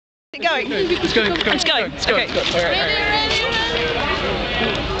Going. It's going. Okay.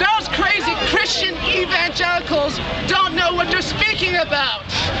 Those crazy Christian evangelicals don't know what they're speaking about.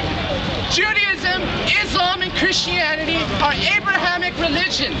 Judaism, Islam, and Christianity are Abrahamic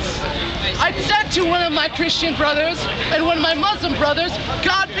religions. I said to one of my Christian brothers and one of my Muslim brothers,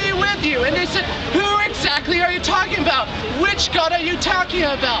 God be with you. And they said, who exactly are you talking about? Which God are you talking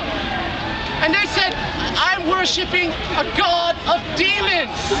about? And they said, I'm worshiping a god of demons.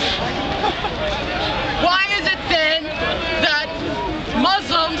 Why is it then that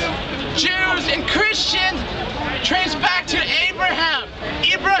Muslims, Jews, and Christians trace back to Abraham,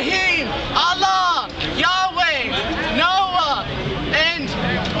 Ibrahim, Allah, Yahweh, Noah, and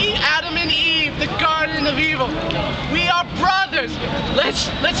Adam and Eve, the Garden of Evil? We are brothers.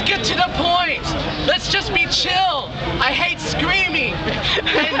 Let's get to the point. Let's just be chill. I hate screaming.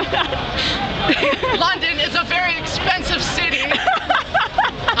 And London is a very expensive city.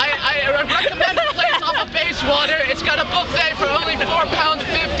 I recommend a place off of Bayswater. It's got a buffet for only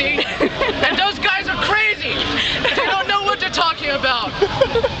 £4.50. And those guys are crazy. They don't know what they're talking about.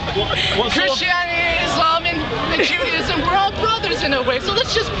 Christianity, Islam, and Judaism, we're all brothers in a way, so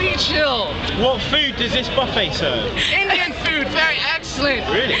let's just be chill. What food does this buffet serve? Indian food, very excellent.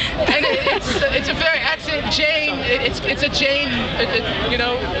 Really? And it's a very excellent Jain. It's a Jain,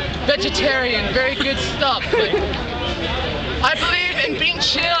 vegetarian, very good stuff. But I believe in being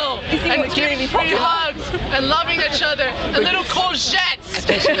chill and giving free hugs and loving each other and little courgettes.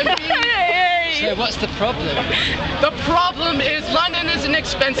 So what's the problem? The problem is London is an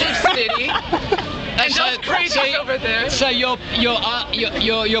expensive city. And those crazies over there. So your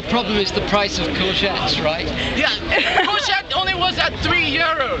problem is the price of courgettes, right? Yeah, courgette only was at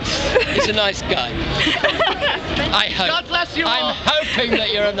 €3. He's a nice guy. I hope. God bless you all. I'm hoping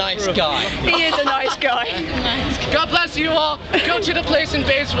that you're a nice guy. He is a nice guy. God bless you all. Go to the place in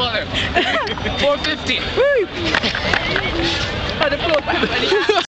Bayswater. $4.50. Woo! I'd applaud that.